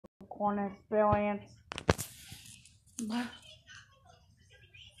popcorn experience. But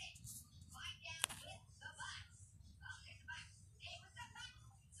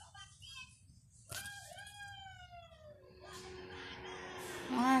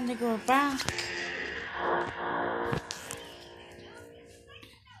I had to go back.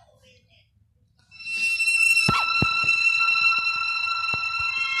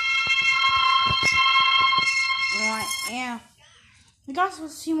 Right, yeah. We got to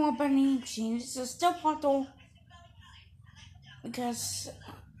see more Bendy machines. This is still part of because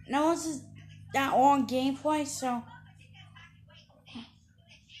no one's that on gameplay, so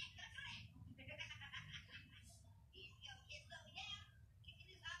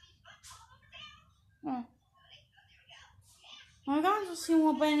we got to see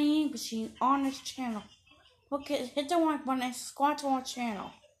more Bendy machines on this channel. Look at hit the like button and subscribe to our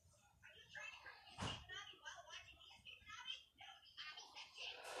channel.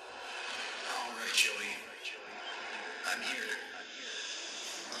 Alright, Joey. I'm here.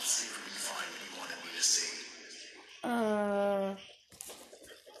 Let's see if we can find what you wanted me to see.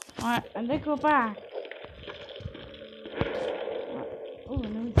 Alright, and they go back. Oh,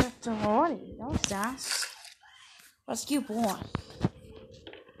 and then we got the already. That was fast. Rescue boss.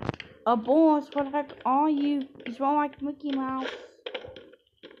 A boss, what the heck are you? You smell like Mickey Mouse.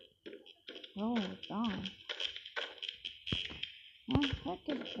 Oh, darn. What the heck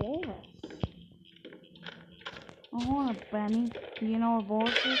is boss? Oh, hold on, Benny. Do you know what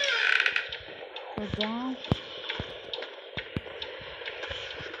boss is? Go down.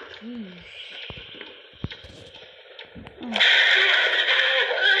 Jeez. Oh.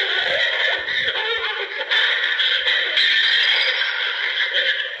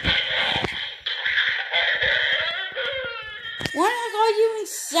 What the heck are you even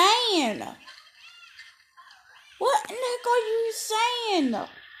saying? What in the heck are you saying?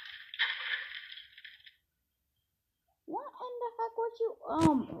 What in the heck was you,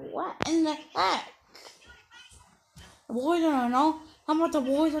 what in the heck? The boys don't know. How about the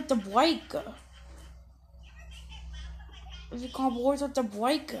boys at the breaker? What's it called, boys at the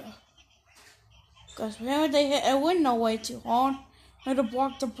breaker? Because whenever they hit a window way too hard, they had to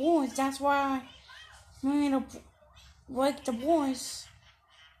block the boys. That's why I made to break the boys.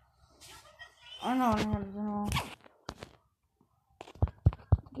 I know.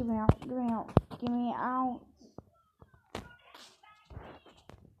 Get me out. Get me out.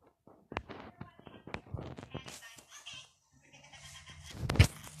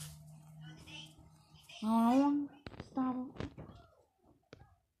 No, stop it.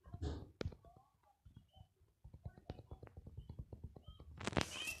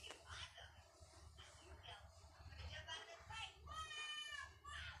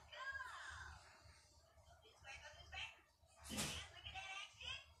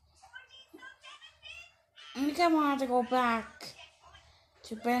 I think I want to go back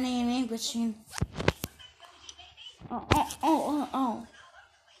to Bendy and English. Oh.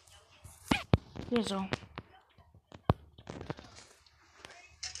 Here's all.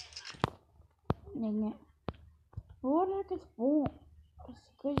 Dang it. What the heck is bull? It's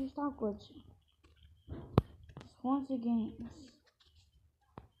because you stop glitching. It's once again.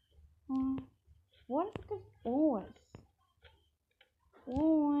 What the heck is boys?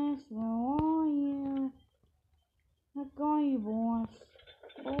 Boys, where are you? Where are you, boys?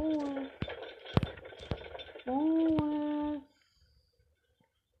 Boys.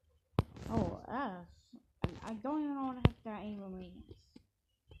 Oh, S. I don't even know what the heck that even means.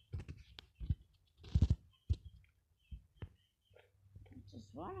 Just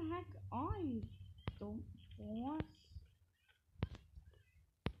what the heck are you, boys?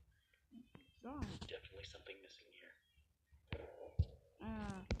 God. Definitely something missing here.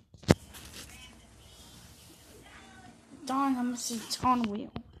 Darn, I'm missing a turn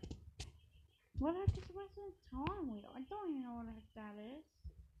wheel. What the heck is missing a turn wheel? I don't even know what the heck that is.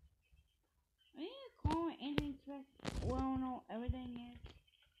 I need to call me anything to well know everything is.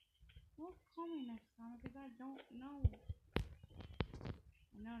 Well, call me next time because I don't know.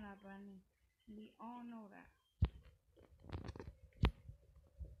 I know that, Bendy. We all know that.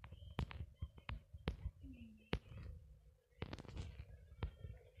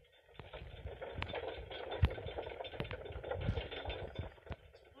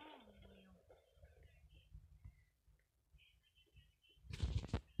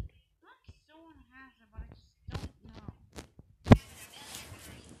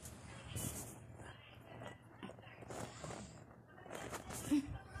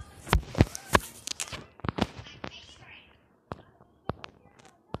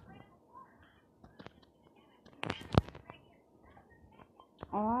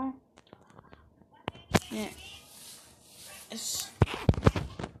 Yeah. It's...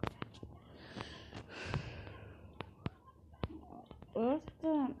 Where's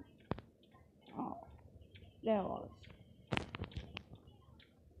the... Oh, there it was.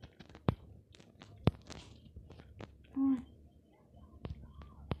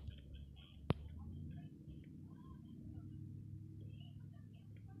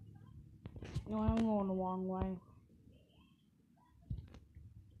 No, I'm going the wrong way.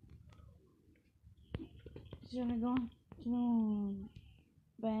 Should I go to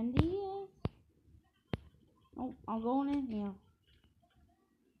Bendy? Oh, I'm going in here.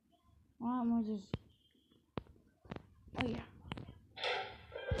 Why am I just... Oh, yeah.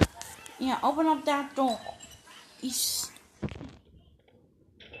 Yeah, open up that door. East. Boys.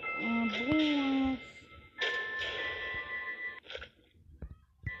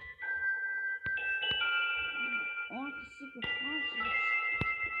 I want the secret passage.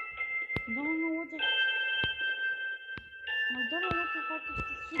 I don't know what the... I don't know what the fuck is the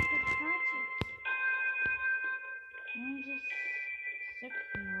secret passage. Let me just...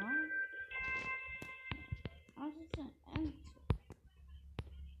 Second round. How's it an enter?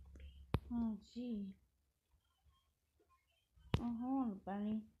 Oh, gee. Oh, hold on,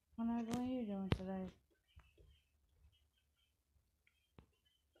 Benny. What are you doing today?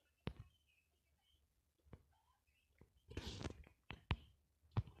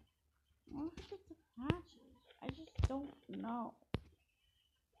 What is the patches? I just don't know.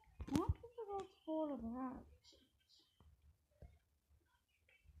 What is the most for the patches?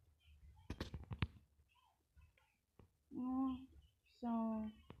 So,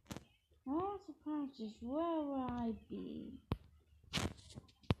 what's the patches? Where will I be?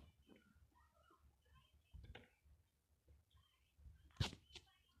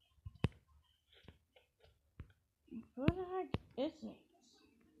 Where the heck is it?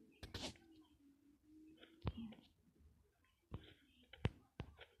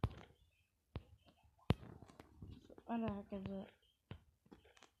 Where the heck is it?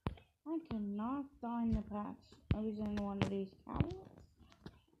 I cannot find the patch. Maybe it's in one of these cabinets.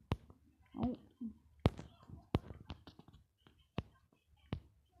 Oh.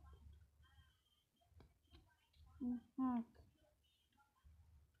 Heck.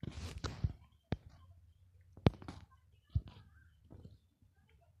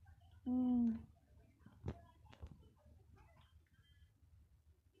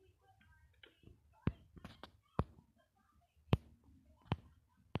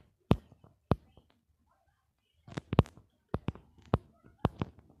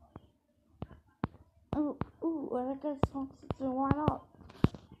 Ooh, I guess something to wind up.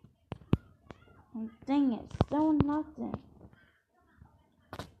 Dang it, still nothing.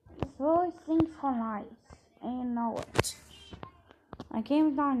 This really stinks for nice, and you know it. I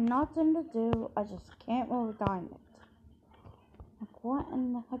came down nothing to do, I just can't move a diamond. Like, what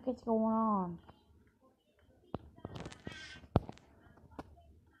in the heck is going on?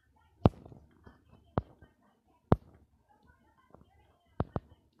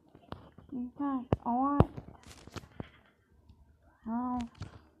 Okay, alright. Oh.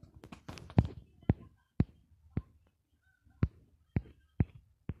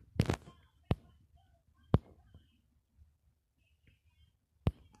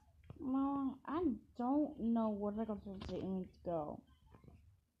 Well, I don't know where I'm supposed to even go.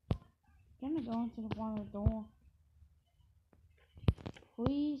 I'm gonna go into the front of the door.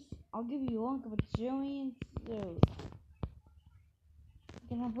 Please, I'll give you a bajillion suits.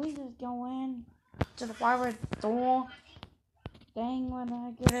 Can I please just go in to the private door? Dang, what the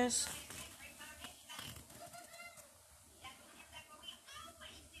heck it is?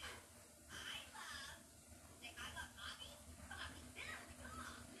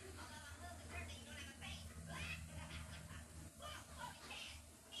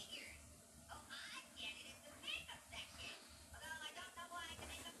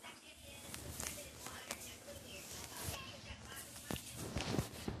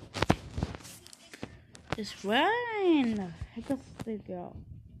 It's rain. Heck does they go?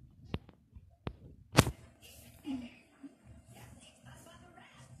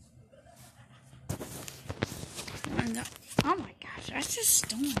 Oh my gosh, I just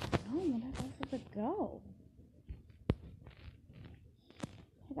don't know where I'm supposed to go.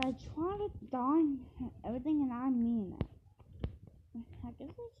 Like, I try to done everything and I mean it. I guess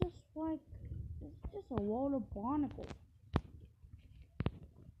it's just like, it's just a load of barnacles.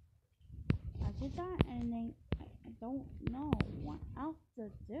 I did that and then I don't know what else to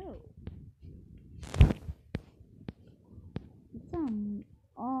do. It's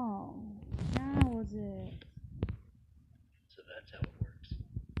oh, that was it. So that's how it works.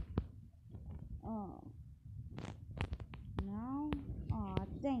 Oh.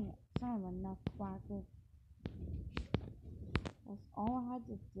 all I had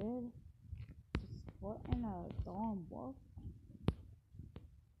to do just put in a darn book.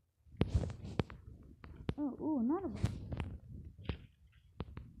 Oh, ooh, another one.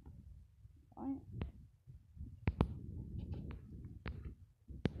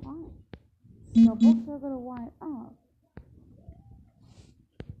 Alright. The books are gonna wind up.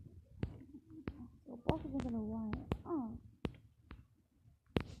 The books are gonna wind up.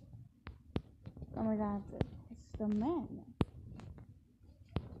 Oh my god, it's the men.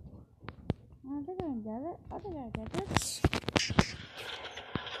 I think I can get it. I think I get this.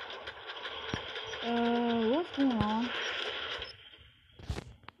 What's going on?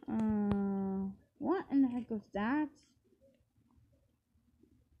 What in the heck was that?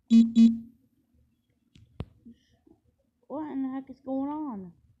 What in the heck is going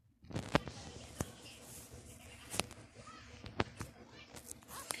on?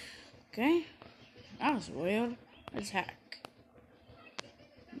 Okay, that was weird as heck.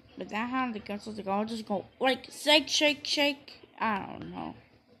 But that how the guns was all just go like shake, shake, shake. I don't know.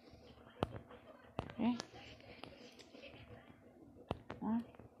 Okay.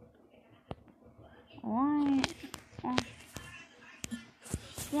 Alright.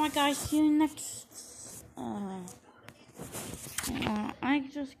 Alright guys, see you next I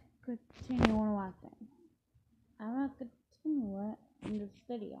just continue on watching. I'm gonna continue it in this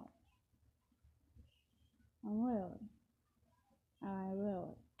video. I will.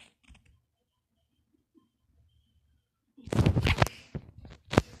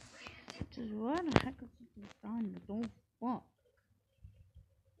 Just what the heck is this done? Don't fuck.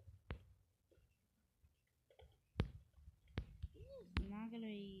 This is not gonna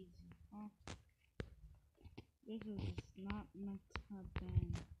be easy. Huh? This is not meant to happen.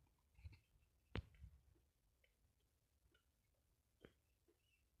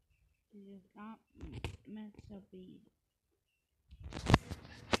 This is not meant to be.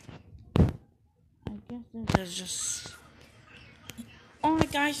 I guess this is just.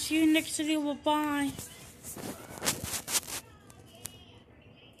 Alright guys, see you next video, bye-bye.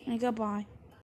 And goodbye.